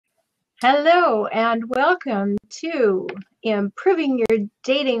Hello and welcome to Improving Your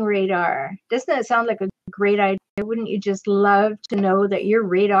Dating Radar. Doesn't that sound like a great idea? Wouldn't you just love to know that your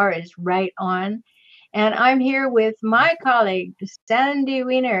radar is right on? And I'm here with my colleague, Sandy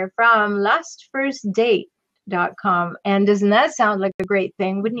Weiner from lastfirstdate.com. And doesn't that sound like a great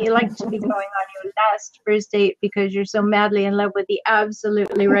thing? Wouldn't you like to be going on your last first date because you're so madly in love with the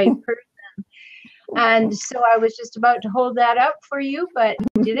absolutely right person? And so I was just about to hold that up for you, but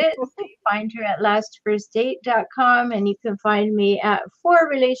did it. So you find her at lastfirstdate.com, and you can find me at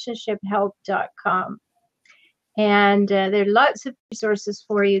forrelationshiphelp.com. And there are lots of resources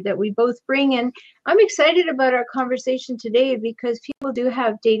for you that we both bring in. I'm excited about our conversation today because people do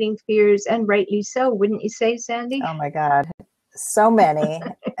have dating fears, and rightly so, wouldn't you say, Sandy? Oh my God, so many,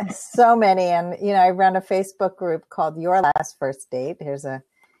 so many. And, I run a Facebook group called Your Last First Date. Here's a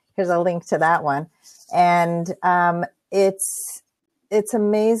link to that one. And it's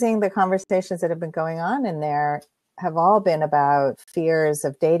amazing. The conversations that have been going on in there have all been about fears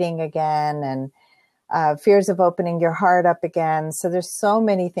of dating again and fears of opening your heart up again. So there's so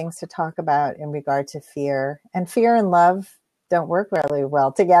many things to talk about in regard to fear. And fear and love don't work really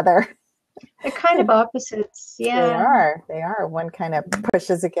well together. They're kind of opposites. Yeah. They are. One kind of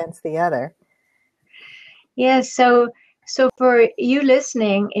pushes against the other. Yeah. So for you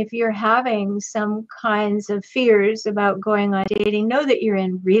listening, if you're having some kinds of fears about going on dating, know that you're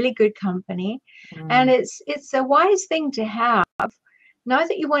in really good company. And it's a wise thing to have. Not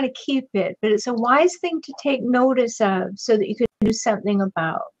that you want to keep it, but it's a wise thing to take notice of so that you can do something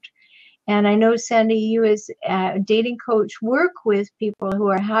about. And I know, Sandy, you as a dating coach work with people who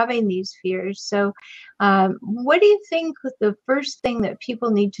are having these fears. So what do you think the first thing that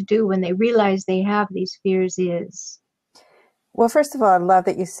people need to do when they realize they have these fears is? Well, first of all, I love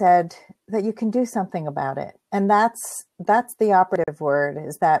that you said that you can do something about it. And that's the operative word,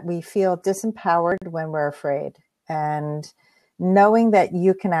 is that we feel disempowered when we're afraid. And knowing that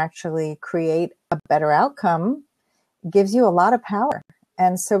you can actually create a better outcome gives you a lot of power.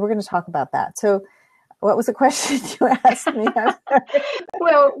 And so we're going to talk about that. So what was the question you asked me?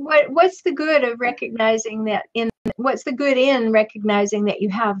 Well, what's the good of recognizing that what's the good in recognizing that you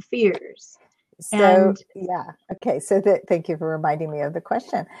have fears? So, Okay. So thank you for reminding me of the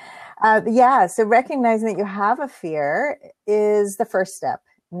question. So recognizing that you have a fear is the first step.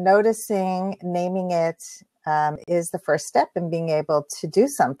 Noticing, naming it is the first step in being able to do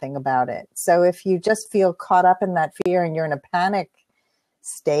something about it. So if you just feel caught up in that fear and you're in a panic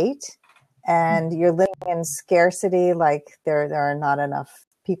state and you're living in scarcity, like there are not enough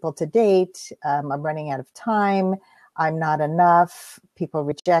people to date, I'm running out of time, I'm not enough, people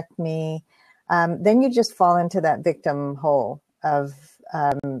reject me, then you just fall into that victim hole of,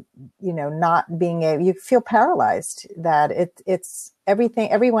 not being able, you feel paralyzed, that it's everything,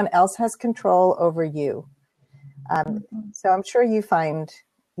 everyone else has control over you. So I'm sure you find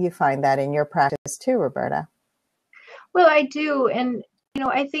that in your practice too, Roberta. Well, I do. And,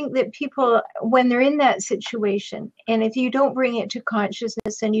 I think that people, when they're in that situation, and if you don't bring it to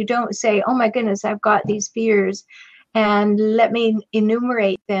consciousness and you don't say, oh my goodness, I've got these fears, and let me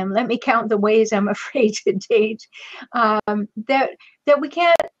enumerate them, let me count the ways I'm afraid to date, that we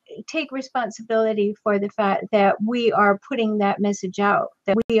can't take responsibility for the fact that we are putting that message out,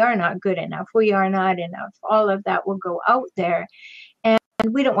 that we are not good enough, we are not enough. All of that will go out there.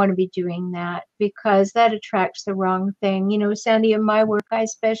 And we don't want to be doing that because that attracts the wrong thing. Sandy, in my work, I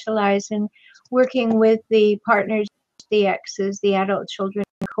specialize in working with the partners, the exes, the adult children,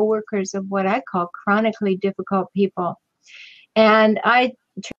 coworkers of what I call chronically difficult people. And I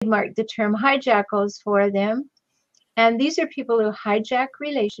trademarked the term hijackals for them. And these are people who hijack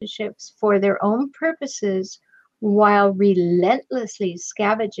relationships for their own purposes while relentlessly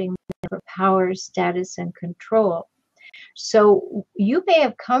scavenging for power, status, and control. So you may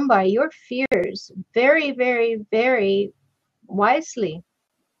have come by your fears very, very, very wisely.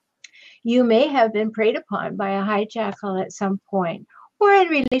 You may have been preyed upon by a hijackal at some point, or in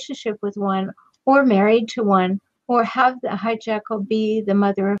relationship with one, or married to one, or have the hijackal be the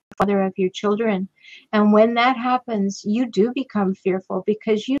mother or father of your children. And when that happens, you do become fearful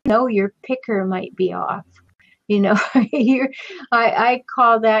because your picker might be off. I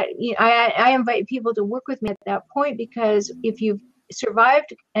call that, I invite people to work with me at that point, because if you've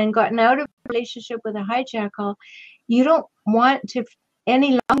survived and gotten out of a relationship with a hijackal, you don't want to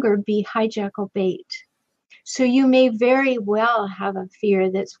any longer be hijackal bait. So you may very well have a fear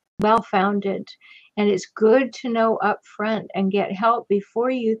that's well-founded, and it's good to know up front and get help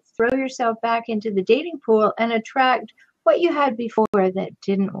before you throw yourself back into the dating pool and attract what you had before that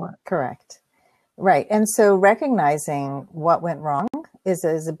didn't work. Correct. Right. And so recognizing what went wrong is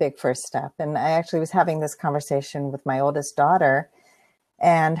a big first step. And I actually was having this conversation with my oldest daughter,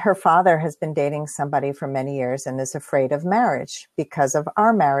 and her father has been dating somebody for many years and is afraid of marriage because of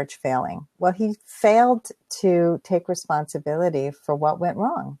our marriage failing. Well, he failed to take responsibility for what went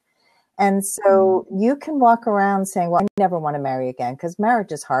wrong. And so you can walk around saying, well, I never want to marry again because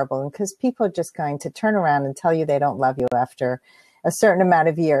marriage is horrible and because people are just going to turn around and tell you they don't love you after a certain amount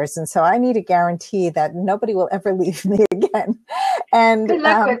of years. And so I need a guarantee that nobody will ever leave me again. And good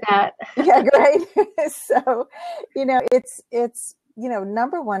luck with that. Yeah, great. So, it's,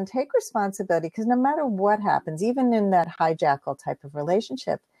 number one, take responsibility, because no matter what happens, even in that hijackal type of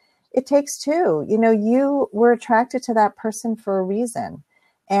relationship, it takes two. You were attracted to that person for a reason.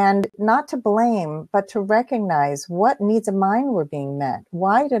 And not to blame, but to recognize what needs of mine were being met.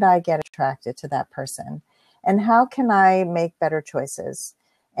 Why did I get attracted to that person? And how can I make better choices?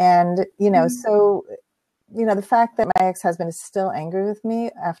 And, so, the fact that my ex-husband is still angry with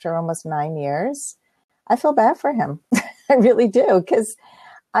me after almost 9 years, I feel bad for him. I really do, because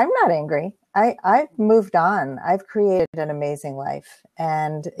I'm not angry. I've moved on. I've created an amazing life.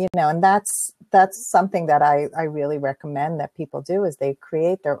 And, and that's something that I really recommend that people do, is they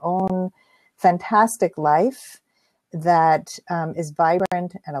create their own fantastic life that is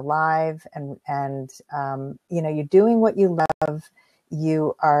vibrant and alive. And you're doing what you love.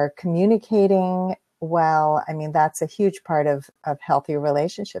 You are communicating well. I mean, that's a huge part of healthy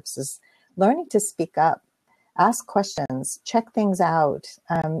relationships, is learning to speak up. Ask questions, check things out.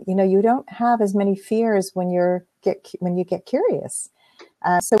 You don't have as many fears when you get curious.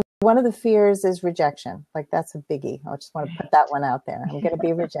 So one of the fears is rejection. Like, that's a biggie. I just want to put that one out there. I'm going to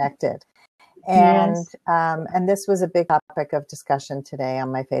be rejected. And Yes. And this was a big topic of discussion today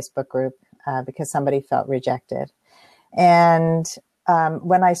on my Facebook group because somebody felt rejected. And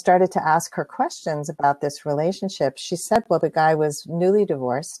when I started to ask her questions about this relationship, she said, well, the guy was newly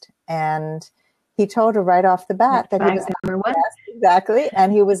divorced, and he told her right off the bat that he was number one. Yes, exactly,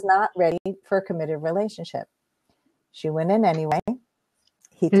 and he was not ready for a committed relationship. She went in anyway.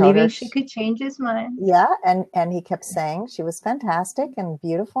 He told her she could change his mind. Yeah, and he kept saying she was fantastic and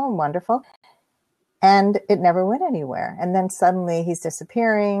beautiful and wonderful, and it never went anywhere. And then suddenly he's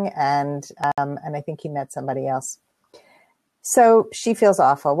disappearing, and I think he met somebody else. So she feels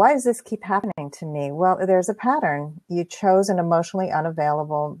awful. Why does this keep happening to me? Well, there's a pattern. You chose an emotionally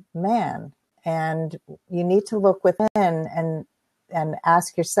unavailable man. And you need to look within and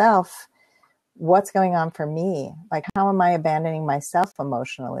ask yourself, what's going on for me? Like, how am I abandoning myself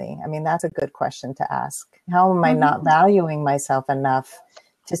emotionally? I mean, that's a good question to ask. How am I not valuing myself enough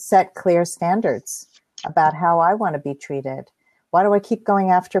to set clear standards about how I want to be treated? Why do I keep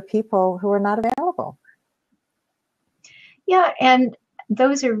going after people who are not available? Yeah, and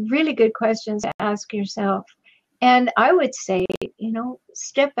those are really good questions to ask yourself. And I would say,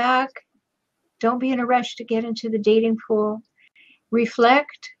 step back. Don't be in a rush to get into the dating pool.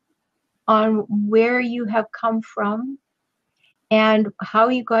 Reflect on where you have come from and how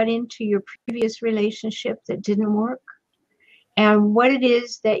you got into your previous relationship that didn't work, and what it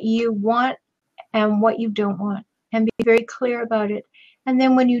is that you want and what you don't want, and be very clear about it. And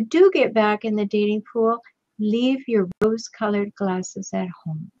then when you do get back in the dating pool, leave your rose-colored glasses at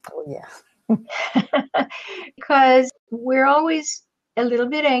home. Oh, yeah. Because we're always a little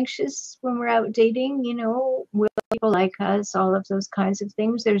bit anxious when we're out dating, will people like us, all of those kinds of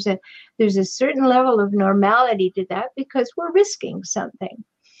things. There's a certain level of normality to that because we're risking something.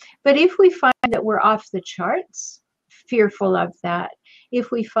 But if we find that we're off the charts, fearful of that, if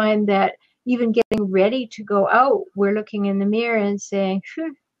we find that even getting ready to go out, we're looking in the mirror and saying,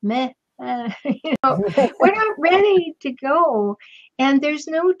 meh, we're not ready to go. And there's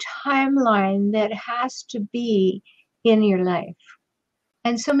no timeline that has to be in your life.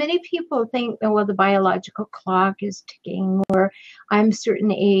 And so many people think, well, the biological clock is ticking, or I'm a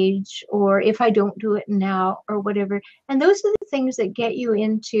certain age, or if I don't do it now, or whatever. And those are the things that get you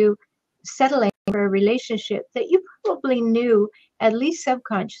into settling for a relationship that you probably knew, at least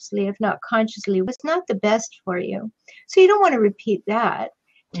subconsciously, if not consciously, was not the best for you. So you don't want to repeat that.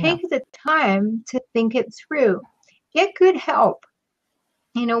 Take the time to think it through. Get good help.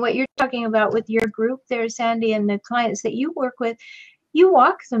 What you're talking about with your group there, Sandy, and the clients that you work with, you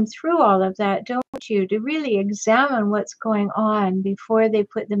walk them through all of that, don't you, to really examine what's going on before they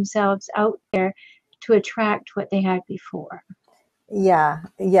put themselves out there to attract what they had before. Yeah.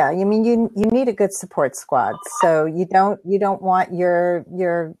 I mean, you need a good support squad. So you don't want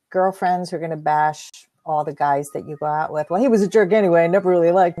your girlfriends who are going to bash all the guys that you go out with. Well, he was a jerk anyway. I never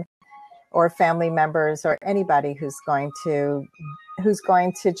really liked him. Or family members or anybody who's going to who's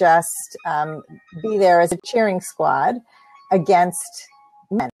going to just be there as a cheering squad against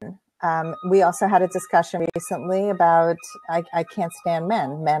men. We also had a discussion recently about I can't stand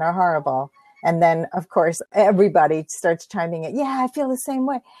men. Men are horrible. And then, of course, everybody starts chiming in. Yeah, I feel the same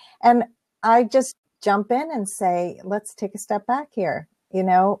way. And I just jump in and say, let's take a step back here. You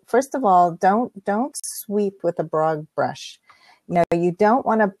know, first of all, don't sweep with a broad brush. You know, you don't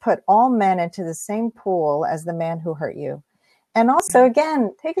want to put all men into the same pool as the man who hurt you. And also,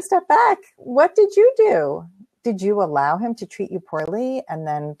 again, take a step back. What did you do? Did you allow him to treat you poorly and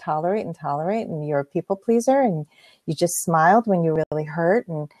then tolerate and you're a people pleaser and you just smiled when you really hurt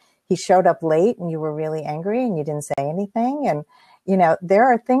and he showed up late and you were really angry and you didn't say anything? And, you know, there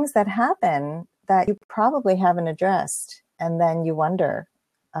are things that happen that you probably haven't addressed. And then you wonder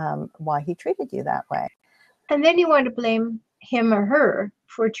why he treated you that way. And then you want to blame him or her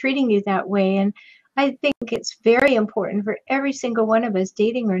for treating you that way. And I think it's very important for every single one of us,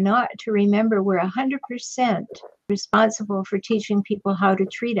 dating or not, to remember we're 100% responsible for teaching people how to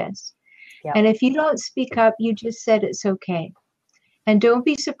treat us. Yep. And if you don't speak up, you just said it's okay. And don't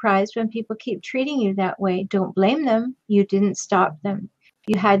be surprised when people keep treating you that way. Don't blame them. You didn't stop them.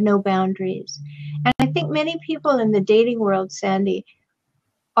 You had no boundaries. And I think many people in the dating world, Sandy,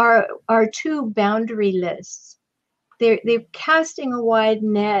 are too boundaryless. They're casting a wide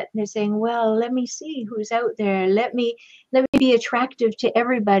net. They're saying, well, let me see who's out there. Let me be attractive to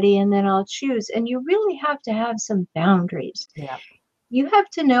everybody and then I'll choose. And you really have to have some boundaries. Yeah. You have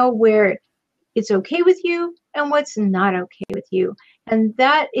to know where it's okay with you and what's not okay with you. And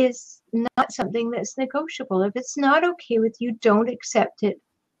that is not something that's negotiable. If it's not okay with you, don't accept it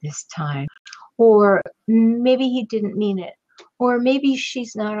this time. Or maybe he didn't mean it. Or maybe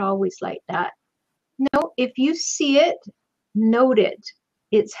she's not always like that. No, if you see it, note it.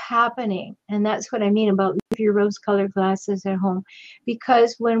 It's happening. And that's what I mean about leave your rose-colored glasses at home.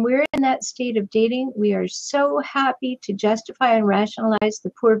 Because when we're in that state of dating, we are so happy to justify and rationalize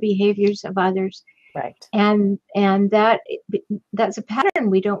the poor behaviors of others. Right. And that's a pattern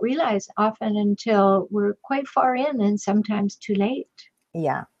we don't realize often until we're quite far in and sometimes too late.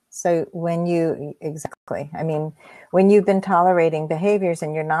 Yeah. So when you've been tolerating behaviors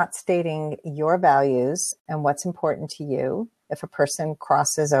and you're not stating your values and what's important to you, if a person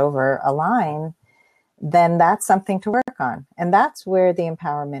crosses over a line, then that's something to work on. And that's where the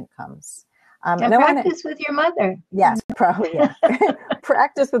empowerment comes. And practice with your mother. Yes, probably. Yeah.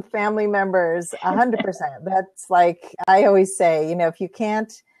 Practice with family members, 100%. That's like, I always say, you know, if you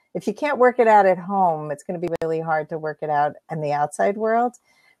can't work it out at home, it's going to be really hard to work it out in the outside world,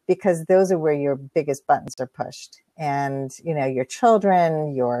 because those are where your biggest buttons are pushed. And, you know, your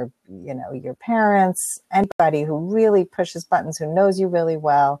children, your parents, anybody who really pushes buttons, who knows you really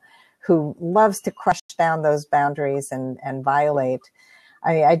well, who loves to crush down those boundaries and violate.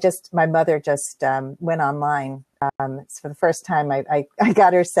 I mean, my mother just went online. It's for the first time I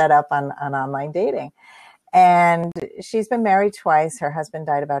got her set up on online dating. And she's been married twice. Her husband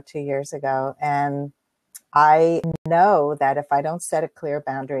died about 2 years ago. And I know that if I don't set a clear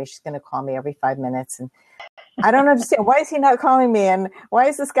boundary, she's going to call me every 5 minutes. And I don't understand. Why is he not calling me? And why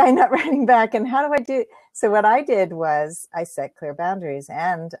is this guy not writing back? And how do I do? So what I did was I set clear boundaries.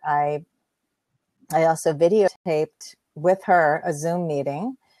 And I also videotaped with her a Zoom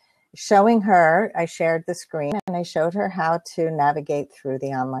meeting, showing her, I shared the screen and I showed her how to navigate through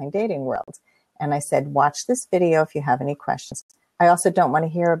the online dating world. And I said, watch this video if you have any questions. I also don't want to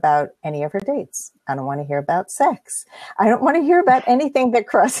hear about any of her dates. I don't want to hear about sex. I don't want to hear about anything that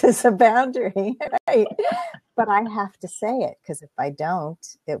crosses a boundary, right? But I have to say it, because if I don't,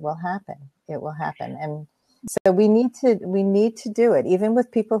 it will happen. It will happen. And so we need to do it, even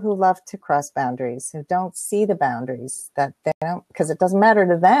with people who love to cross boundaries, who don't see the boundaries, that they don't, because it doesn't matter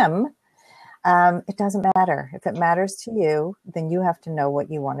to them. It doesn't matter. If it matters to you, then you have to know what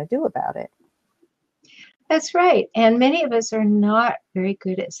you want to do about it. That's right. And many of us are not very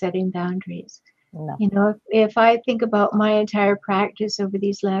good at setting boundaries. No. You know, if I think about my entire practice over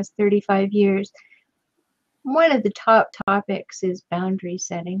these last 35 years, one of the top topics is boundary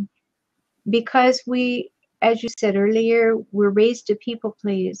setting. Because we, as you said earlier, we're raised to people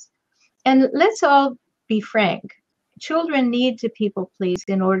please. And let's all be frank. Children need to people please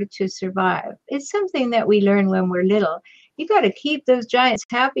in order to survive. It's something that we learn when we're little. You got to keep those giants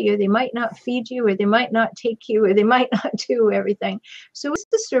happy, or they might not feed you, or they might not take you, or they might not do everything. So it's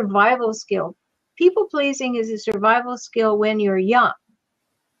a survival skill. People pleasing is a survival skill when you're young.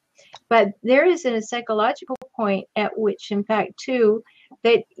 But there is a psychological point at which, in fact, too,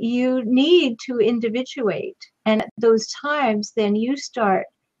 that you need to individuate. And at those times, then you start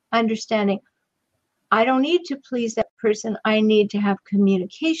understanding, I don't need to please that person. I need to have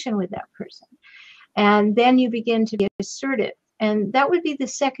communication with that person. And then you begin to be assertive. And that would be the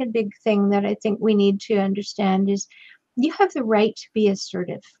second big thing that I think we need to understand is you have the right to be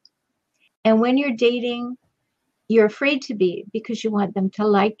assertive. And when you're dating, you're afraid to be because you want them to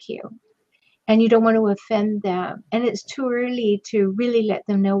like you. And you don't want to offend them. And it's too early to really let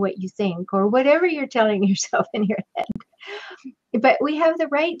them know what you think or whatever you're telling yourself in your head. But we have the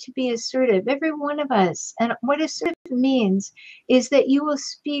right to be assertive, every one of us. And what assertive means is that you will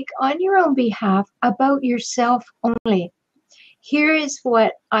speak on your own behalf about yourself only. Here is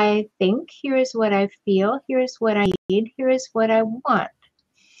what I think. Here is what I feel. Here is what I need. Here is what I want.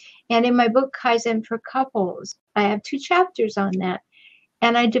 And in my book, Kaizen for Couples, I have 2 chapters on that.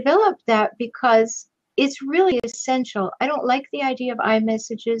 And I developed that because it's really essential. I don't like the idea of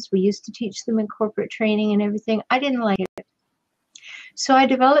iMessages. We used to teach them in corporate training and everything. I didn't like it. So I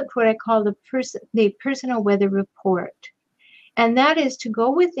developed what I call the personal weather report. And that is to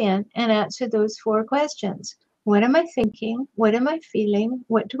go within and answer those 4 questions. What am I thinking? What am I feeling?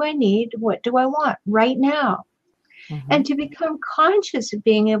 What do I need? What do I want right now? Mm-hmm. And to become conscious of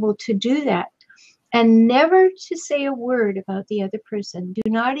being able to do that. And never to say a word about the other person.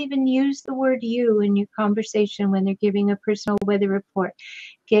 Do not even use the word you in your conversation when they're giving a personal weather report.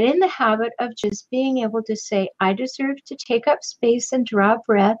 Get in the habit of just being able to say, I deserve to take up space and draw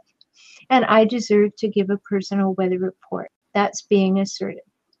breath, and I deserve to give a personal weather report. That's being assertive.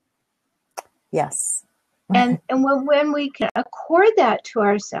 Yes. And when we can accord that to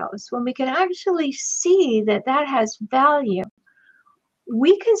ourselves, when we can actually see that that has value,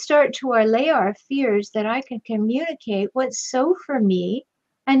 we can start to allay our fears that I can communicate what's so for me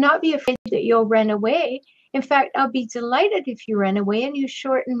and not be afraid that you'll run away. In fact, I'll be delighted if you run away and you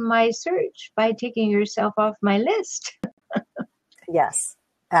shorten my search by taking yourself off my list. Yes,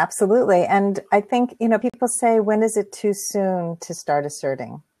 absolutely. And I think, people say, when is it too soon to start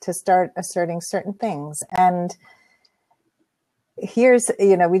asserting certain things? And here's,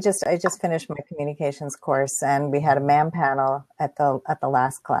 I just finished my communications course, and we had a man panel at the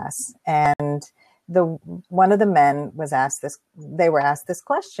last class, and one of the men was asked they were asked this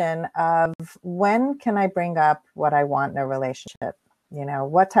question of, when can I bring up what I want in a relationship?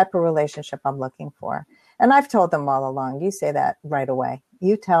 What type of relationship I'm looking for. And I've told them all along, you say that right away.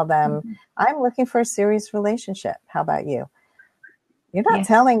 You tell them, mm-hmm. I'm looking for a serious relationship. How about you? You're not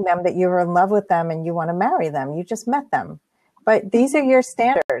telling them that you're in love with them and you want to marry them. You just met them. But these are your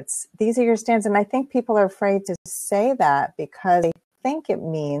standards. And I think people are afraid to say that because they think it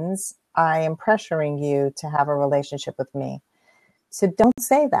means I am pressuring you to have a relationship with me. So don't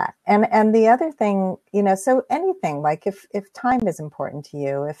say that. And the other thing, so anything, like if time is important to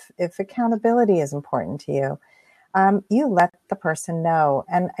you, if accountability is important to you, you let the person know.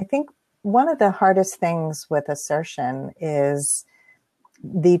 And I think one of the hardest things with assertion is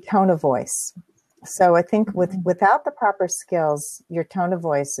the tone of voice. So I think without the proper skills, your tone of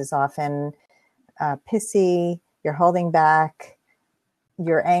voice is often pissy, you're holding back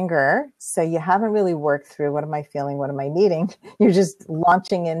your anger. So you haven't really worked through, what am I feeling? What am I needing? You're just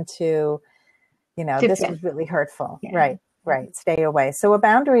launching into, this is really hurtful. Yeah. Right. Stay away. So a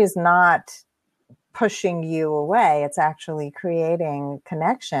boundary is not pushing you away. It's actually creating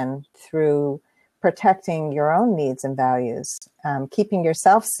connection through protecting your own needs and values, keeping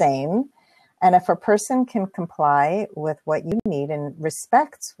yourself sane. And if a person can comply with what you need and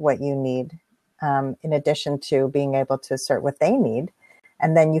respects what you need, in addition to being able to assert what they need,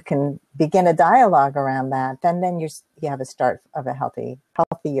 and then you can begin a dialogue around that, then you have a start of a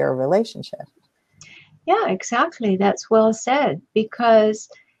healthier relationship. Yeah, exactly. That's well said. Because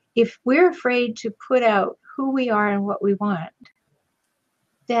if we're afraid to put out who we are and what we want,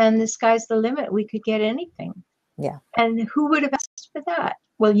 then the sky's the limit. We could get anything. Yeah. And who would have asked for that?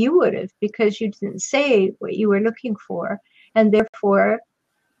 Well, you would have, because you didn't say what you were looking for. And therefore,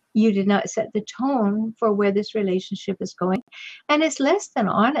 you did not set the tone for where this relationship is going. And it's less than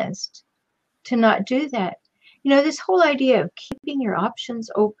honest to not do that. This whole idea of keeping your options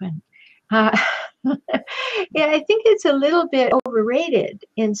open. I think it's a little bit overrated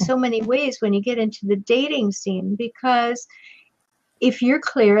in so many ways when you get into the dating scene, because if you're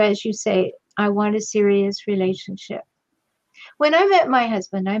clear, as you say, I want a serious relationship. When I met my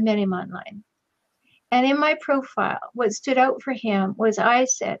husband, I met him online. And in my profile, what stood out for him was I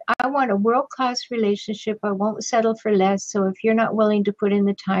said, I want a world-class relationship. I won't settle for less. So if you're not willing to put in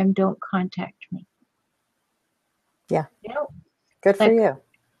the time, don't contact me. Yeah. Good for you.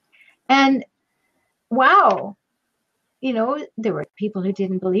 And wow, there were people who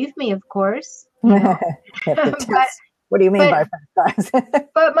didn't believe me, of course. What do you mean by that?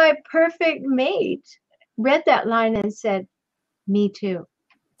 But my perfect mate read that line and said, me too.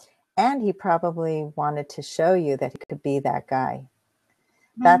 And he probably wanted to show you that he could be that guy.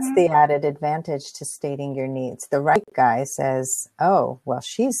 That's the added advantage to stating your needs. The right guy says, oh, well,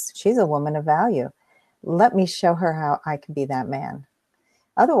 she's a woman of value. Let me show her how I can be that man.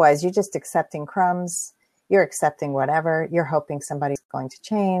 Otherwise, you're just accepting crumbs. You're accepting whatever. You're hoping somebody's going to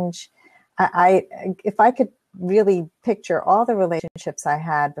change. If I could really picture all the relationships I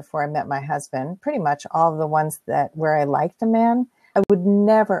had before I met my husband, pretty much all of the ones where I liked a man, I would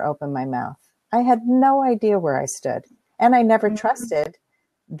never open my mouth. I had no idea where I stood. And I never trusted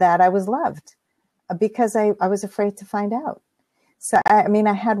that I was loved because I was afraid to find out. So, I mean,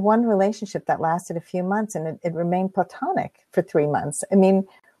 I had one relationship that lasted a few months and it remained platonic for 3 months. I mean,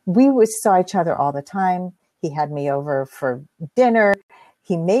 we saw each other all the time. He had me over for dinner.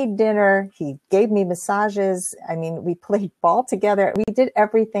 He made dinner. He gave me massages. I mean, we played ball together. We did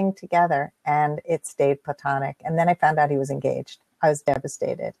everything together and it stayed platonic. And then I found out he was engaged. I was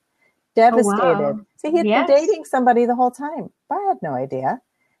devastated. Devastated. Oh, wow. So he had been dating somebody the whole time. But I had no idea.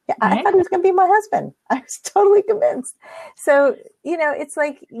 I thought he was going to be my husband. I was totally convinced. So, you know, it's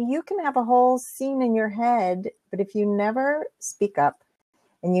like you can have a whole scene in your head, but if you never speak up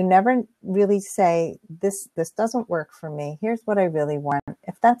and you never really say, this doesn't work for me. Here's what I really want.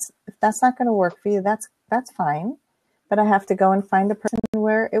 If that's not going to work for you, that's fine. But I have to go and find a person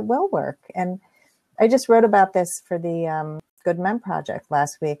where it will work. And I just wrote about this for the Good Men Project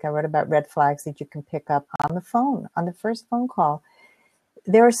last week. I wrote about red flags that you can pick up on the phone, on the first phone call.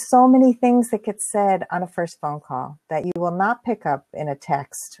 There are so many things that get said on a first phone call that you will not pick up in a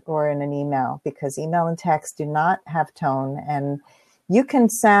text or in an email, because email and text do not have tone, and you can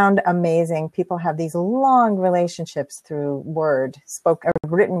sound amazing. People have these long relationships through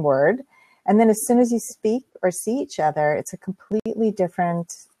written word. And then as soon as you speak or see each other, it's a completely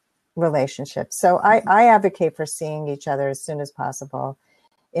different relationship. So I advocate for seeing each other as soon as possible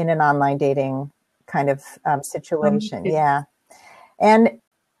in an online dating kind of situation. Yeah. And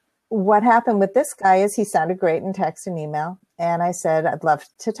what happened with this guy is he sounded great in text and email. And I said, I'd love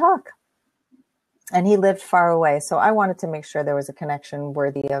to talk. And he lived far away. So I wanted to make sure there was a connection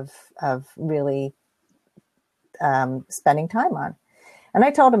worthy of really spending time on. And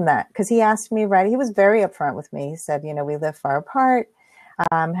I told him that because he asked me, he was very upfront with me. He said, you know, we live far apart.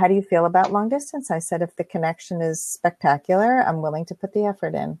 How do you feel about long distance? I said, if the connection is spectacular, I'm willing to put the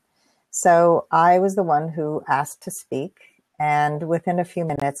effort in. So I was the one who asked to speak. And within a few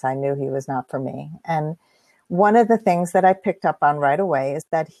minutes, I knew he was not for me. And one of the things that I picked up on right away is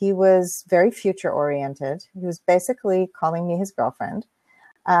that he was very future oriented. He was basically calling me his girlfriend.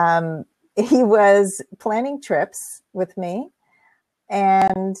 He was planning trips with me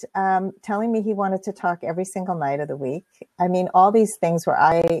and telling me he wanted to talk every single night of the week. I mean, all these things where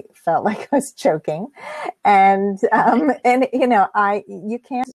I felt like I was choking. And you know,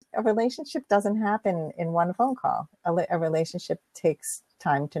 a relationship doesn't happen in one phone call. A relationship takes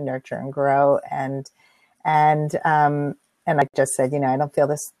time to nurture and grow. And I just said, you know, I don't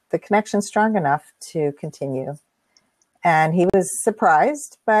feel the connection's strong enough to continue. And he was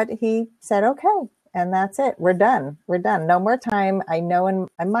surprised, but he said, okay. And that's it. We're done. We're done. No more time. I know in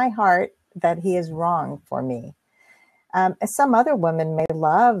my heart that he is wrong for me. Some other women may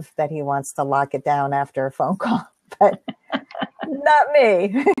love that he wants to lock it down after a phone call, but not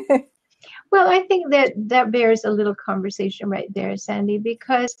me. Well, I think that bears a little conversation right there, Sandy,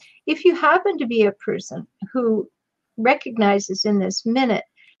 because if you happen to be a person who recognizes in this minute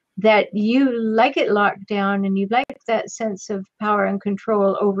that you like it locked down and you like that sense of power and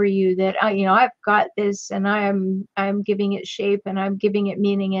control over you, that I've got this and I'm giving it shape and I'm giving it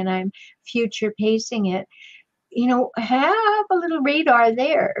meaning and I'm future pacing it, you know, have a little radar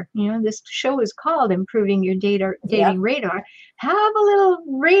there. You know, this show is called Improving Your Dating Radar. Have a little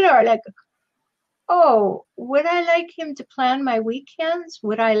radar, like, oh, would I like him to plan my weekends?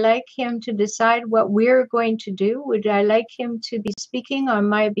 Would I like him to decide what we're going to do? Would I like him to be speaking on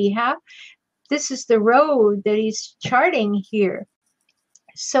my behalf? This is the road that he's charting here.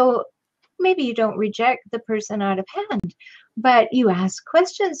 So maybe you don't reject the person out of hand, but you ask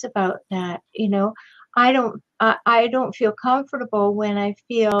questions about that. You know, I don't feel comfortable when I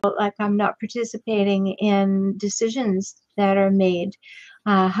feel like I'm not participating in decisions that are made.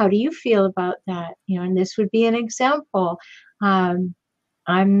 How do you feel about that? You know, and this would be an example. I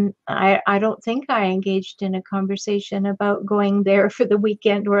don't think I engaged in a conversation about going there for the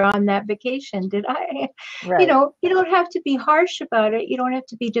weekend or on that vacation, did I? Right. You know, you don't have to be harsh about it. You don't have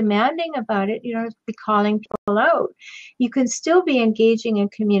to be demanding about it. You don't have to be calling people out. You can still be engaging in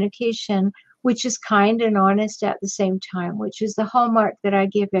communication, which is kind and honest at the same time, which is the hallmark that I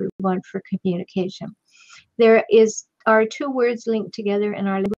give everyone for communication. there are two words linked together in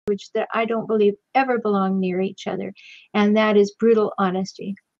our language that I don't believe ever belong near each other, and that is brutal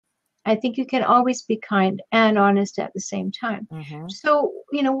honesty. I think you can always be kind and honest at the same time. Mm-hmm. So,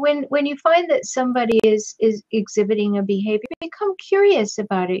 when you find that somebody is exhibiting a behavior, become curious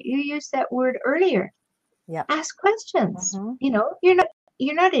about it. You used that word earlier. Yeah. Ask questions. Mm-hmm.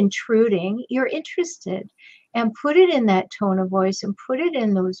 You're not intruding, you're interested. And put it in that tone of voice and put it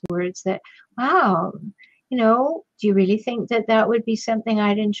in those words that, wow, do you really think that would be something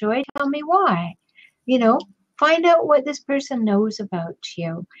I'd enjoy? Tell me why. Find out what this person knows about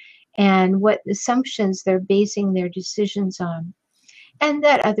you and what assumptions they're basing their decisions on. And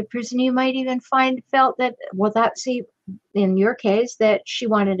that other person, you might even felt that, well, in your case, that she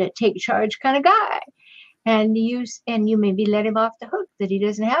wanted a take charge kind of guy. And you maybe let him off the hook, that he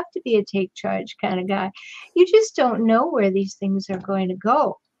doesn't have to be a take charge kind of guy. You just don't know where these things are going to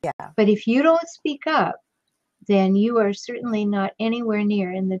go. Yeah. But if you don't speak up, then you are certainly not anywhere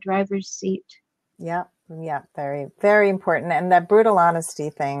near in the driver's seat. Yeah. Yeah. Very, very important. And that brutal honesty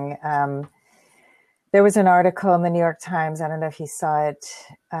thing. There was an article in the New York Times. I don't know if you saw it.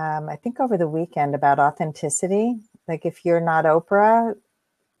 I think over the weekend, about authenticity. Like, if you're not Oprah,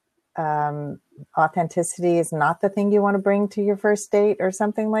 authenticity is not the thing you want to bring to your first date, or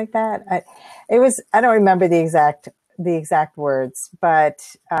something like that. I don't remember the exact words,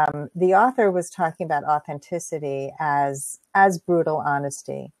 but the author was talking about authenticity as brutal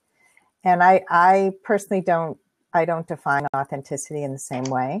honesty. And I personally don't define authenticity in the same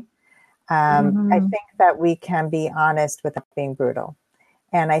way. I think that we can be honest without being brutal.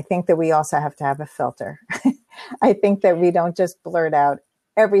 And I think that we also have to have a filter. I think that we don't just blurt out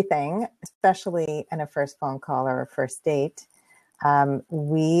everything, especially in a first phone call or a first date.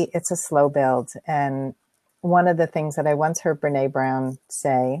 It's a slow build. And one of the things that I once heard Brene Brown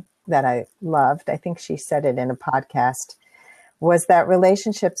say that I loved, I think she said it in a podcast, was that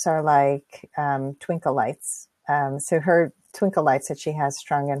relationships are like twinkle lights. So her twinkle lights that she has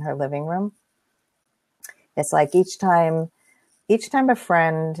strung in her living room, it's like each time a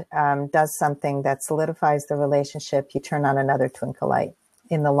friend does something that solidifies the relationship, you turn on another twinkle light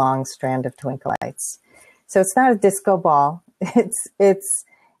in the long strand of twinkle lights. So it's not a disco ball.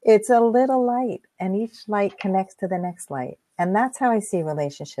 It's a little light, and each light connects to the next light. And that's how I see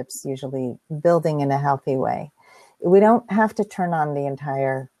relationships usually building in a healthy way. We don't have to turn on the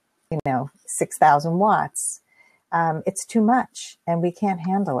entire, 6,000 watts. It's too much, and we can't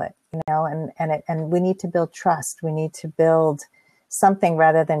handle it, and we need to build trust. We need to build something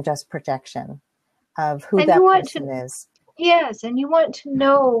rather than just projection of who that person is. Yes, and you want to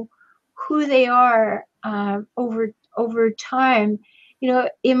know who they are over time.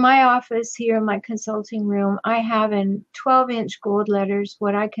 In my office here in my consulting room, I have in 12-inch gold letters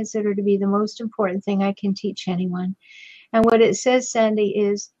what I consider to be the most important thing I can teach anyone. And what it says, Sandy,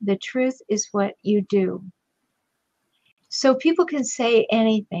 is the truth is what you do. So people can say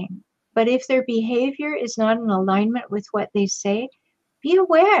anything, but if their behavior is not in alignment with what they say, be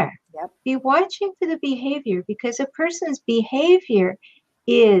aware. Yep. Be watching for the behavior, because a person's behavior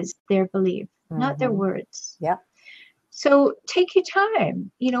is their belief, not their words. Yep. So take your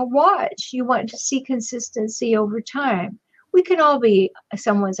time, watch. You want to see consistency over time. We can all be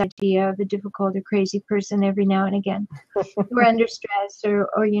someone's idea of a difficult or crazy person every now and again. We're under stress or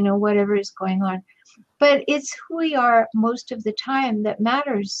whatever is going on. But it's who we are most of the time that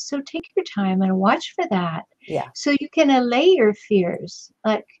matters. So take your time and watch for that. Yeah. So you can allay your fears.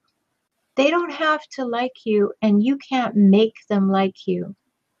 Like, they don't have to like you, and you can't make them like you.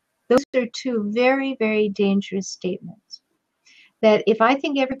 Those are two very, very dangerous statements. That if I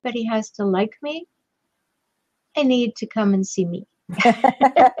think everybody has to like me, I need to come and see me.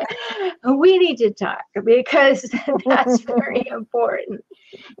 We need to talk, because that's very important.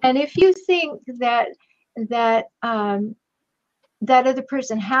 And if you think that other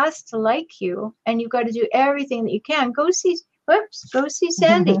person has to like you, and you've got to do everything that you can, go see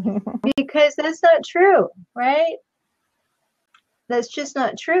Sandy, because that's not true, right? That's just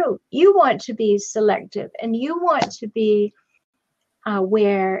not true. You want to be selective, and you want to be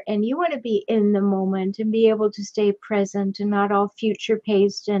aware, and you want to be in the moment and be able to stay present and not all future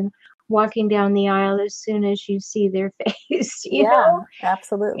paced and walking down the aisle as soon as you see their face. You know?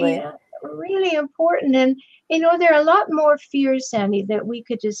 Absolutely. Yeah, really important. And there are a lot more fears, Sandy, that we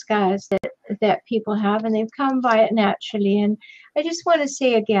could discuss that people have, and they've come by it naturally. And I just want to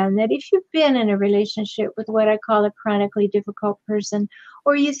say again that if you've been in a relationship with what I call a chronically difficult person,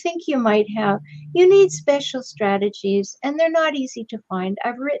 or you think you might have, you need special strategies, and they're not easy to find.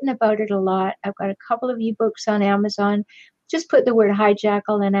 I've written about it a lot. I've got a couple of ebooks on Amazon. just put the word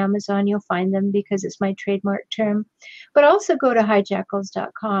hijackal in Amazon. You'll find them because it's my trademark term. But also go to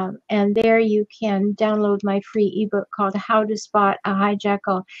hijackals.com, and there you can download my free ebook called How to Spot a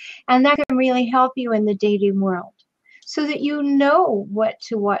Hijackal. And that can really help you in the dating world so that you know what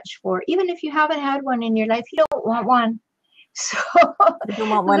to watch for. Even if you haven't had one in your life, you don't want one. So you don't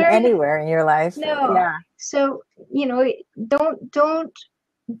want one anywhere in your life. No. Yeah. So,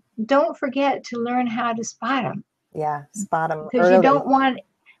 don't forget to learn how to spot them. Yeah, spot them because early.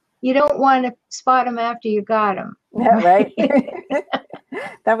 you don't want to spot them after you got them. Yeah, right.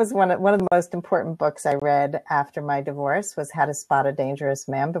 That was one of the most important books I read after my divorce was How to Spot a Dangerous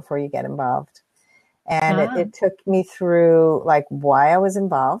Man Before You Get Involved. And it took me through like why I was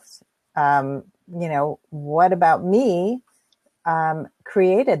involved. What about me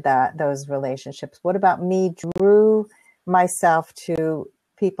created those relationships? What about me drew myself to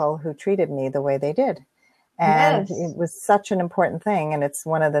people who treated me the way they did? And It was such an important thing. And it's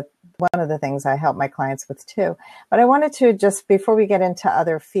one of the things I help my clients with too. But I wanted to just, before we get into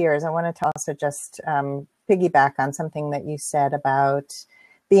other fears, I wanted to also just piggyback on something that you said about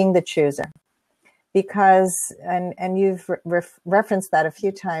being the chooser. Because, and you've referenced that a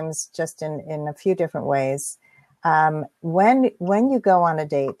few times just in a few different ways. When you go on a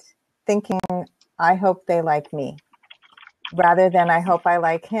date thinking, I hope they like me, rather than I hope I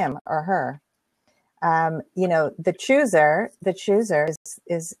like him or her, the chooser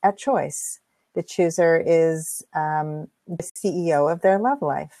is at choice. The chooser is the CEO of their love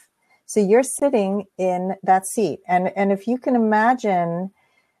life. So you're sitting in that seat. And if you can imagine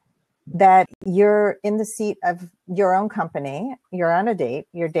that you're in the seat of your own company, you're on a date,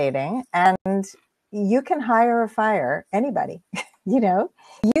 you're dating, and you can hire or fire anybody. You don't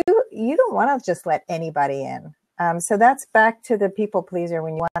want to just let anybody in. So that's back to the people pleaser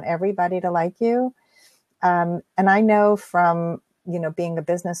when you want everybody to like you. And I know from, being a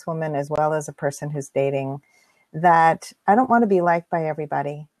businesswoman as well as a person who's dating that I don't want to be liked by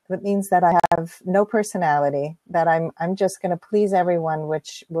everybody. It means that I have no personality, that I'm just going to please everyone,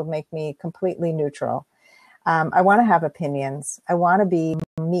 which will make me completely neutral. I want to have opinions. I want to be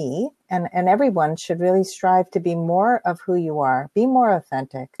me, and everyone should really strive to be more of who you are. Be more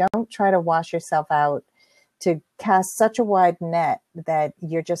authentic. Don't try to wash yourself out to cast such a wide net that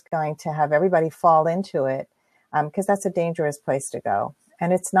you're just going to have everybody fall into it, because that's a dangerous place to go,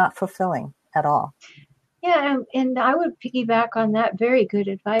 and it's not fulfilling at all. Yeah, and I would piggyback on that very good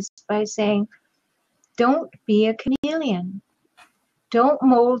advice by saying, don't be a chameleon. Don't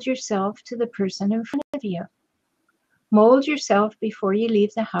mold yourself to the person in front of you. Mold yourself before you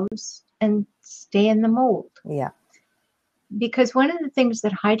leave the house and stay in the mold. Yeah. Because one of the things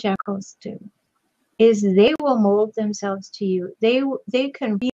that hijackals do is they will mold themselves to you. They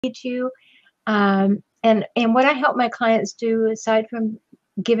can read you. And what I help my clients do, aside from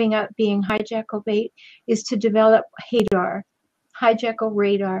giving up being hijackal bait, is to develop HADAR, hijackal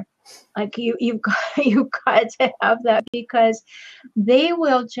radar. Like you've got to have that, because they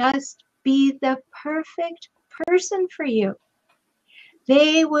will just be the perfect person for you.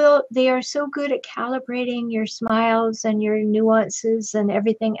 They are so good at calibrating your smiles and your nuances and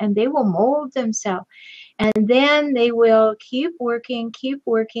everything, and they will mold themselves. And then they will keep working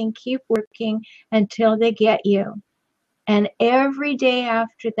until they get you. And every day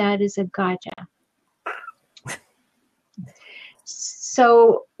after that is a gotcha.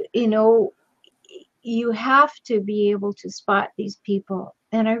 So, you have to be able to spot these people.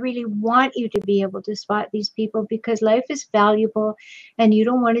 And I really want you to be able to spot these people, because life is valuable and you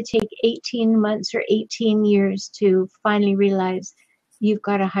don't want to take 18 months or 18 years to finally realize you've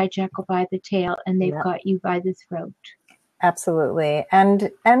got a hijackal by the tail and they've got you by the throat. Absolutely.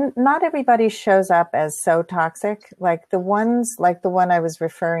 And not everybody shows up as so toxic. Like the one I was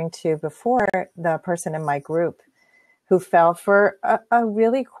referring to before, the person in my group who fell for a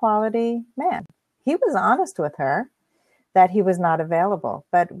really quality man. He was honest with her that he was not available.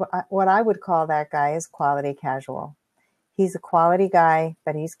 But what I would call that guy is quality casual. He's a quality guy,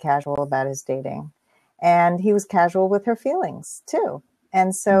 but he's casual about his dating. And he was casual with her feelings too.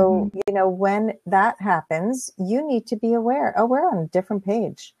 And so, when that happens, you need to be aware. Oh, we're on a different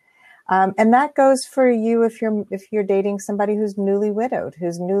page. And that goes for you if you're dating somebody who's newly widowed,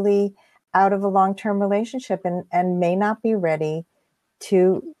 who's newly out of a long-term relationship and may not be ready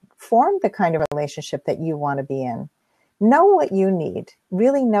to form the kind of relationship that you want to be in. Know what you need.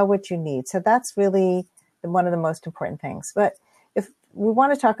 Really know what you need. So that's really one of the most important things. But if we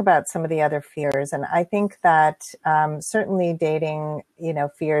want to talk about some of the other fears, and I think that certainly dating,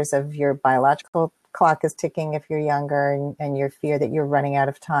 fears of your biological clock is ticking if you're younger, and your fear that you're running out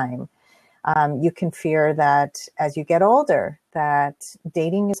of time. You can fear that as you get older, that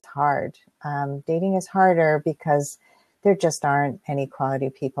dating is hard. Dating is harder because there just aren't any quality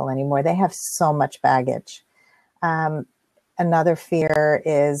people anymore. They have so much baggage. Another fear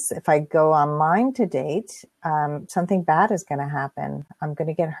is if I go online to date, something bad is going to happen. I'm going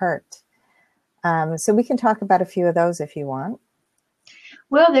to get hurt. So we can talk about a few of those if you want.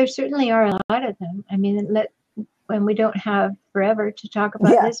 Well, there certainly are a lot of them. I mean, when we don't have forever to talk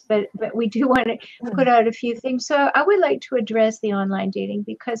about this, but we do want to put out a few things. So I would like to address the online dating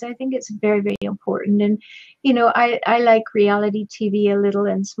because I think it's very, very important. And, you know, I like reality TV a little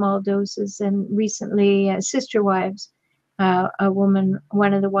in small doses. And recently, Sister Wives,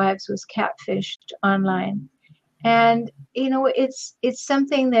 one of the wives was catfished online. And, you know, it's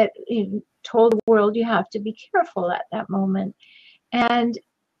something that told the world you have to be careful at that moment. And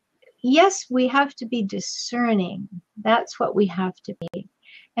yes, we have to be discerning. That's what we have to be.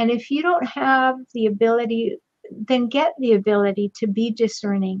 And if you don't have the ability, then get the ability to be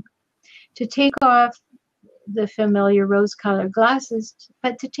discerning, to take off the familiar rose-colored glasses,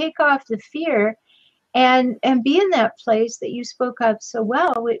 but to take off the fear and be in that place that you spoke of so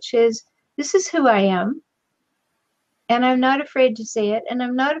well, which is, this is who I am. And I'm not afraid to say it. And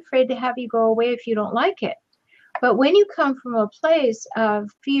I'm not afraid to have you go away if you don't like it. But when you come from a place of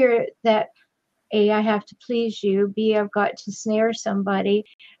fear that A, I have to please you, B, I've got to snare somebody,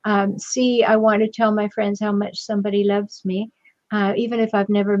 C, I want to tell my friends how much somebody loves me, even if I've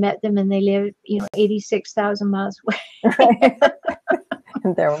never met them and they live, 86,000 miles away.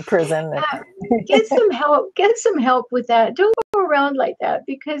 They're in prison. Get some help. Get some help with that. Don't go around like that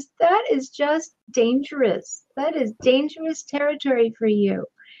because that is just dangerous. That is dangerous territory for you.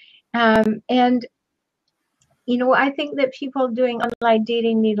 And I think that people doing online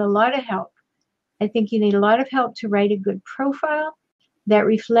dating need a lot of help. I think you need a lot of help to write a good profile that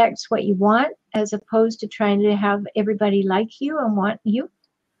reflects what you want, as opposed to trying to have everybody like you and want you.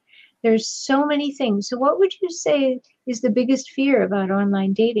 There's so many things. So what would you say is the biggest fear about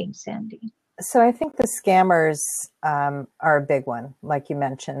online dating, Sandy? So I think the scammers are a big one, like you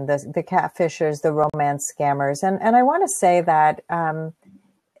mentioned, the catfishers, the romance scammers. And I want to say that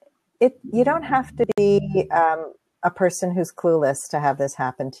you don't have to be a person who's clueless to have this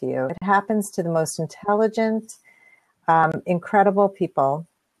happen to you. It happens to the most intelligent, incredible people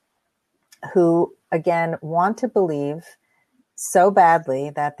who, again, want to believe so badly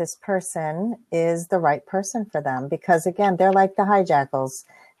that this person is the right person for them. Because, again, they're like the hijackals.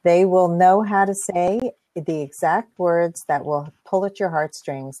 They will know how to say the exact words that will pull at your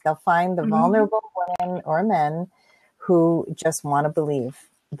heartstrings. They'll find the vulnerable women or men who just want to believe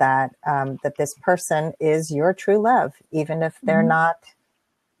that that this person is your true love, even if they're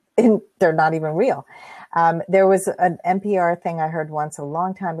they're not even real. There was an NPR thing I heard once a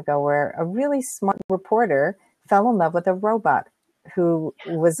long time ago where a really smart reporter fell in love with a robot who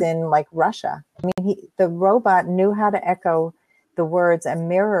was in like Russia. I mean, the robot knew how to echo the words and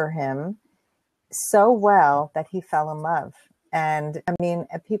mirror him so well that he fell in love. And I mean,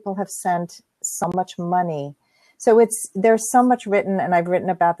 people have sent so much money. So there's so much written, and I've written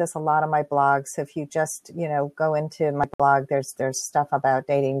about this a lot on my blog. So if you just, go into my blog, there's stuff about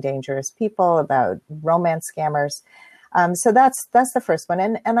dating dangerous people, about romance scammers. So that's the first one.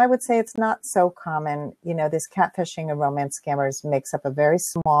 And I would say it's not so common. This catfishing and romance scammers makes up a very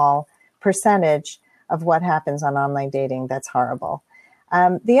small percentage of what happens on online dating. That's horrible.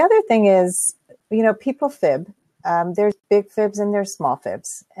 The other thing is, people fib. There's big fibs and there's small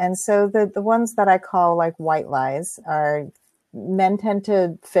fibs. And so the ones that I call like white lies are men tend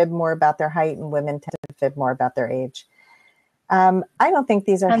to fib more about their height and women tend to fib more about their age. I don't think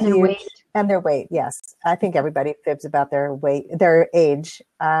these are huge. Their weight. And their weight, yes. I think everybody fibs about their weight, their age.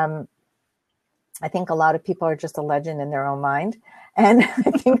 I think a lot of people are just a legend in their own mind. And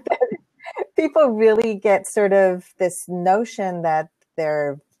I think that people really get sort of this notion that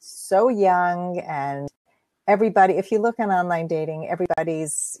they're so young and everybody, if you look on online dating,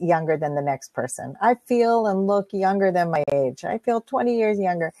 everybody's younger than the next person. I feel and look younger than my age. I feel 20 years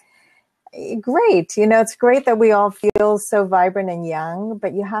younger. Great. It's great that we all feel so vibrant and young,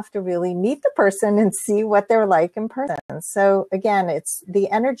 but you have to really meet the person and see what they're like in person. So again, it's the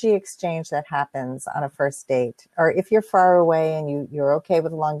energy exchange that happens on a first date. Or if you're far away and you're okay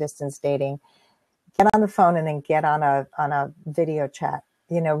with long distance dating, get on the phone and then get on a video chat.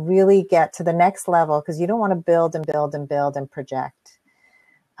 Really get to the next level, because you don't want to build and build and build and project.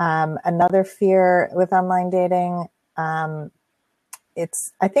 Another fear with online dating, I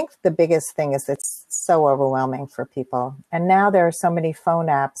think the biggest thing is it's so overwhelming for people. And now there are so many phone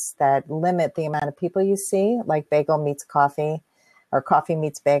apps that limit the amount of people you see, like Bagel Meets Coffee. or coffee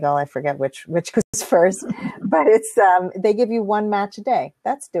meets bagel. I forget which goes first, but it's, they give you one match a day.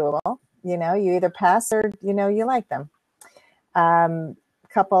 That's doable. You know, you either pass or, you know, you like them.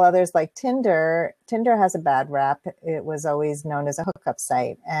 Couple others like Tinder. Tinder has a bad rap. It was always known as a hookup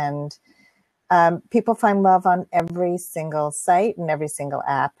site, and people find love on every single site and every single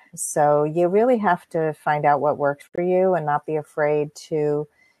app. So you really have to find out what works for you and not be afraid to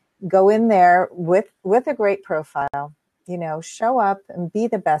go in there with a great profile. You know, show up and be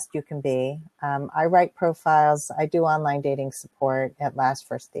the best you can be. I write profiles. I do online dating support at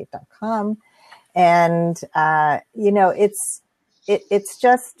lastfirstdate.com. And, you know, it's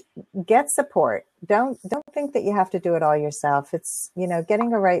just get support. Don't think that you have to do it all yourself. It's, you know,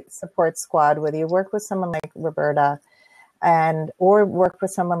 getting a right support squad, whether you work with someone like Roberta or work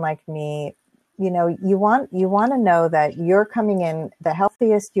with someone like me. You know, you want to know that you're coming in the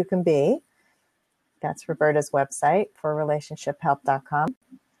healthiest you can be. That's Roberta's website, for relationshiphelp.com.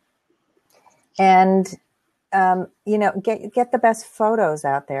 And, you know, get the best photos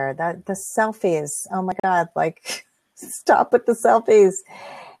out there. The selfies. Oh my God, like, stop with the selfies.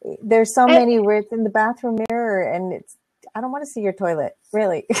 There's so many where it's in the bathroom mirror and it's, I don't want to see your toilet,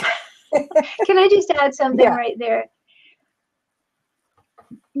 really. Can I just add something right there?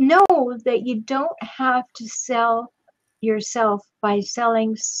 Know that you don't have to sell yourself by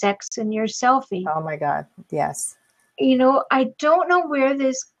selling sex in your selfie. Oh my God, yes. You know, I don't know where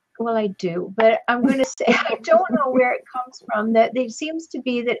this, well, I do, but I'm going to say I don't know where it comes from. That it seems to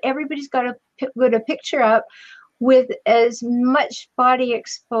be that everybody's got to put a picture up with as much body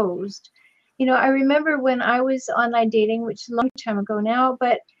exposed. You know, I remember when I was online dating, which is a long time ago now,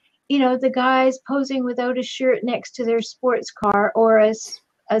 but, you know, the guys posing without a shirt next to their sports car, or a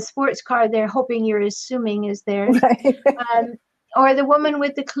sports car they're hoping you're assuming is theirs. Right. Or the woman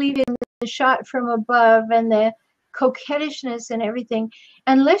with the cleavage, the shot from above, and the coquettishness and everything.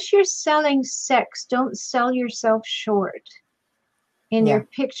 Unless you're selling sex, don't sell yourself short in your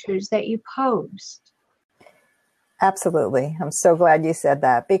pictures that you post. Absolutely. I'm so glad you said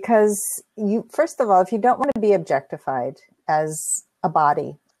that, because you, first of all, if you don't want to be objectified as a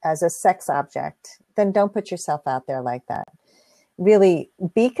body, as a sex object, then don't put yourself out there like that. Really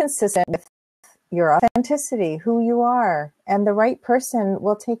be consistent with your authenticity, who you are, and the right person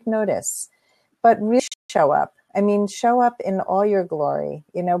will take notice. But really show up. I mean, show up in all your glory,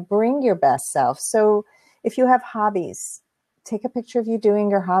 you know, bring your best self. So if you have hobbies, take a picture of you doing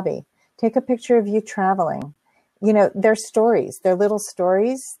your hobby. Take a picture of you traveling. You know, they're stories. They're little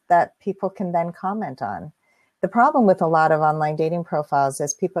stories that people can then comment on. The problem with a lot of online dating profiles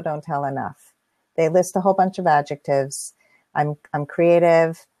is people don't tell enough. They list a whole bunch of adjectives. I'm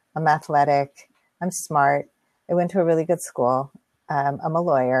creative. I'm athletic. I'm smart. I went to a really good school. I'm a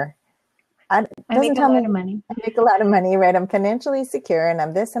lawyer. I make a lot of money. I make a lot of money, right? I'm financially secure, and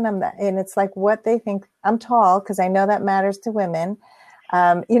I'm this and I'm that. And it's like what they think. I'm tall, because I know that matters to women.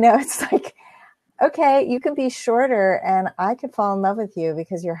 You know, it's like, okay, you can be shorter and I could fall in love with you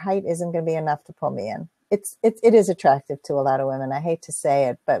because your height isn't going to be enough to pull me in. It is attractive to a lot of women. I hate to say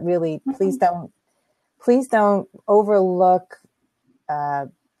it, but really, please don't overlook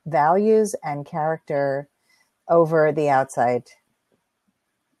values and character over the outside,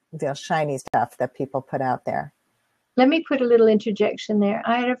 the shiny stuff that people put out there. Let me put a little interjection there.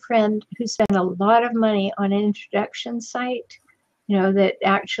 I had a friend who spent a lot of money on an introduction site, you know, that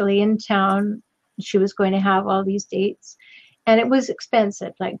actually in town, she was going to have all these dates, and it was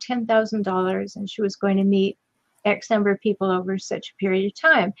expensive, like $10,000, and she was going to meet X number of people over such a period of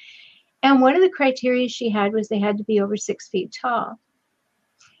time. And one of the criteria she had was they had to be over 6 feet tall.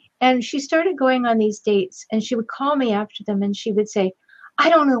 And she started going on these dates, and she would call me after them, and she would say, I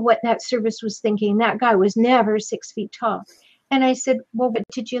don't know what that service was thinking. That guy was never 6 feet tall. And I said, well, but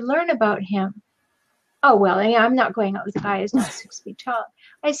did you learn about him? Oh, well, I'm not going out with a guy who's not 6 feet tall.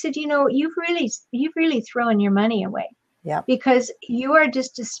 I said, you know, you've really thrown your money away. Yeah. Because you are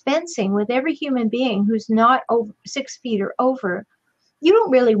just dispensing with every human being who's not over 6 feet or over. You don't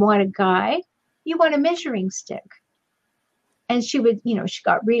really want a guy. You want a measuring stick. And she would, you know, she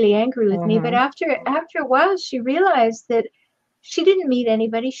got really angry with me. But after a while, she realized that she didn't meet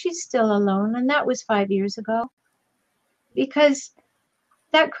anybody. She's still alone. And that was 5 years ago. Because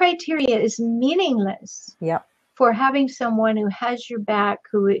that criteria is meaningless. Yep. For having someone who has your back,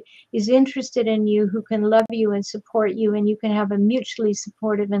 who is interested in you, who can love you and support you, and you can have a mutually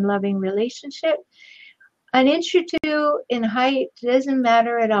supportive and loving relationship. An inch or two in height doesn't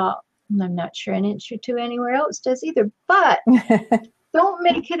matter at all. I'm not sure an inch or two anywhere else does either, but don't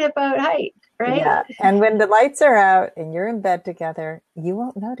make it about height, right? Yeah. And when the lights are out and you're in bed together, you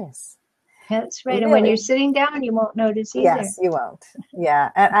won't notice. That's right. And when Really. you're sitting down, you won't notice either. Yes, you won't. Yeah.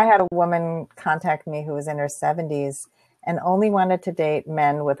 And I had a woman contact me who was in her 70s and only wanted to date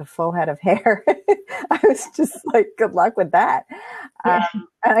men with a full head of hair. I was just like, good luck with that. Yeah.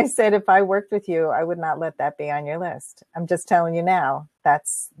 And I said, if I worked with you, I would not let that be on your list. I'm just telling you now,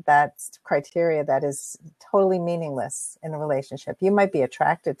 that's criteria that is totally meaningless in a relationship. You might be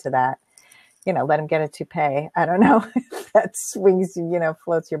attracted to that. Let him get a toupee. I don't know if that swings,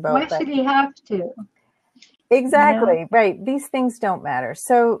 floats your boat. Why should he have to? Exactly. Right. These things don't matter.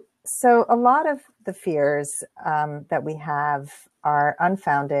 So a lot of the fears that we have are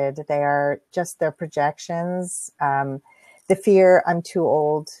unfounded. They are just their projections. The fear, I'm too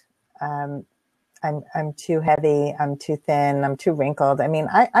old. I'm too heavy. I'm too thin. I'm too wrinkled. I mean,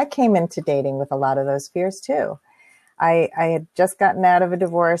 I came into dating with a lot of those fears too. I had just gotten out of a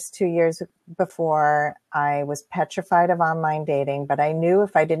divorce 2 years before. I was petrified of online dating, but I knew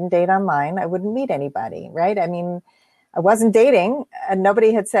if I didn't date online, I wouldn't meet anybody, right? I mean, I wasn't dating and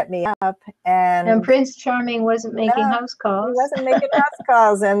nobody had set me up. And Prince Charming wasn't making house calls. He wasn't making house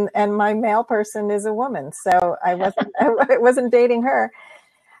calls, and my mail person is a woman. So I wasn't dating her.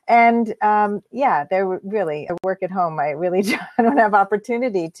 And there were really, I work at home. I don't have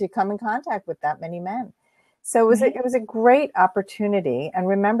opportunity to come in contact with that many men. So it was a great opportunity. And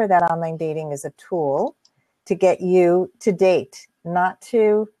remember that online dating is a tool to get you to date, not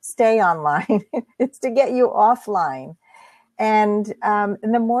to stay online. It's to get you offline. And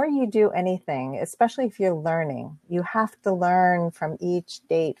the more you do anything, especially if you're learning, you have to learn from each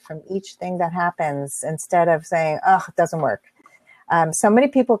date, from each thing that happens, instead of saying, oh, it doesn't work. So many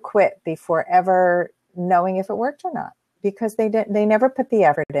people quit before ever knowing if it worked or not, because they never put the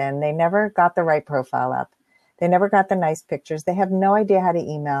effort in. They never got the right profile up. They never got the nice pictures. They have no idea how to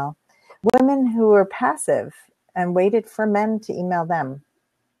email. Women who are passive and waited for men to email them.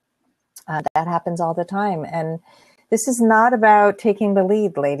 That happens all the time. And this is not about taking the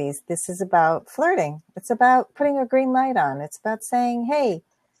lead, ladies. This is about flirting. It's about putting a green light on. It's about saying, hey,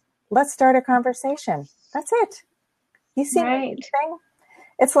 let's start a conversation. That's it. You see anything?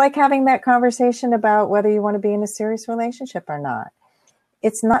 It's like having that conversation about whether you want to be in a serious relationship or not.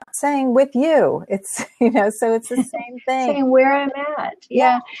 It's not saying with you. It's, so it's the same thing. Saying where I'm at.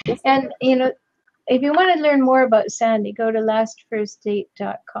 Yeah. And, if you want to learn more about Sandy, go to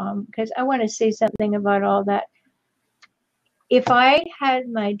lastfirstdate.com, because I want to say something about all that. If I had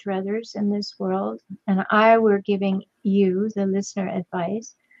my druthers in this world and I were giving you, the listener,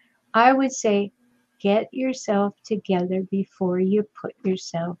 advice, I would say, get yourself together before you put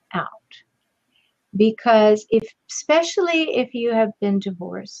yourself out. Because especially if you have been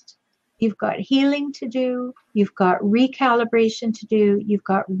divorced, you've got healing to do, you've got recalibration to do, you've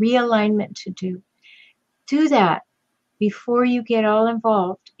got realignment to do. Do that before you get all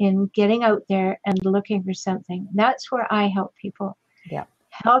involved in getting out there and looking for something. That's where I help people. Yeah.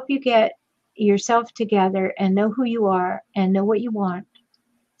 Help you get yourself together and know who you are and know what you want,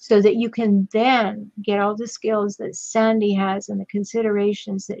 so that you can then get all the skills that Sandy has and the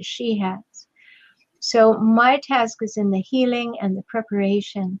considerations that she has. So my task is in the healing and the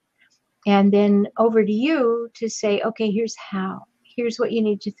preparation, and then over to you to say, okay, here's how. Here's what you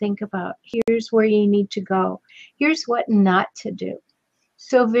need to think about. Here's where you need to go. Here's what not to do.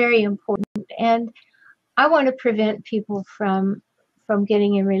 So very important. And I want to prevent people from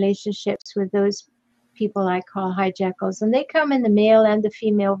getting in relationships with those people I call hijackals, and they come in the male and the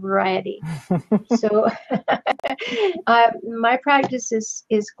female variety. So my practice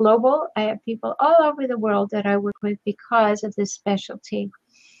is global. I have people all over the world that I work with because of this specialty.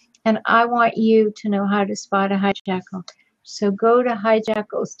 And I want you to know how to spot a hijackal. So go to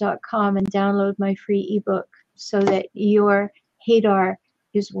hijackals.com and download my free ebook so that your HADAR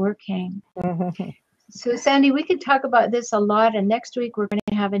is working. So Sandy, we could talk about this a lot, and next week we're going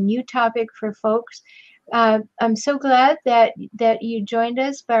to have a new topic for folks. I'm so glad that you joined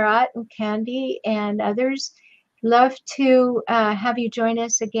us, Bharat and Candy and others. Love to have you join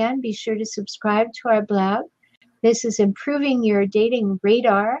us again. Be sure to subscribe to our blog. This is Improving Your Dating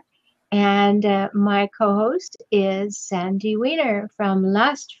Radar. And my co-host is Sandy Weiner from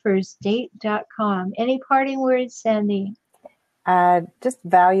lastfirstdate.com. Any parting words, Sandy? Just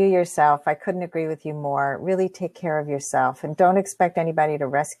value yourself. I couldn't agree with you more. Really take care of yourself, and don't expect anybody to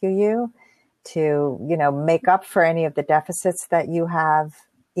rescue you, to, make up for any of the deficits that you have.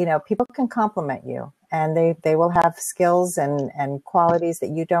 People can compliment you, and they will have skills and qualities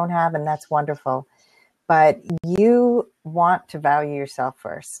that you don't have, and that's wonderful. But you want to value yourself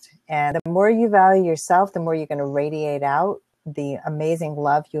first. And the more you value yourself, the more you're going to radiate out the amazing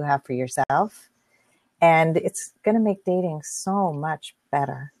love you have for yourself. And it's going to make dating so much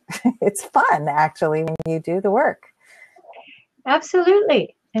better. It's fun, actually, when you do the work.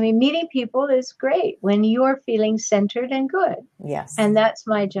 Absolutely. I mean, meeting people is great when you're feeling centered and good. Yes. And that's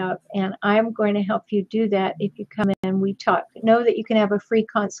my job. And I'm going to help you do that if you come in and we talk. Know that you can have a free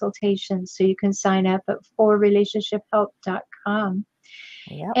consultation, so you can sign up at forrelationshiphelp.com.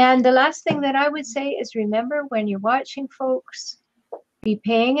 Yep. And the last thing that I would say is, remember, when you're watching folks, be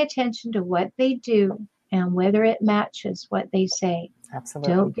paying attention to what they do and whether it matches what they say.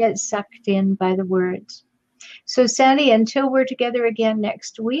 Absolutely. Don't get sucked in by the words. So, Sandy, until we're together again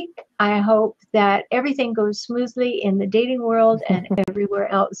next week, I hope that everything goes smoothly in the dating world and everywhere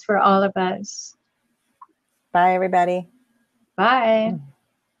else for all of us. Bye, everybody. Bye.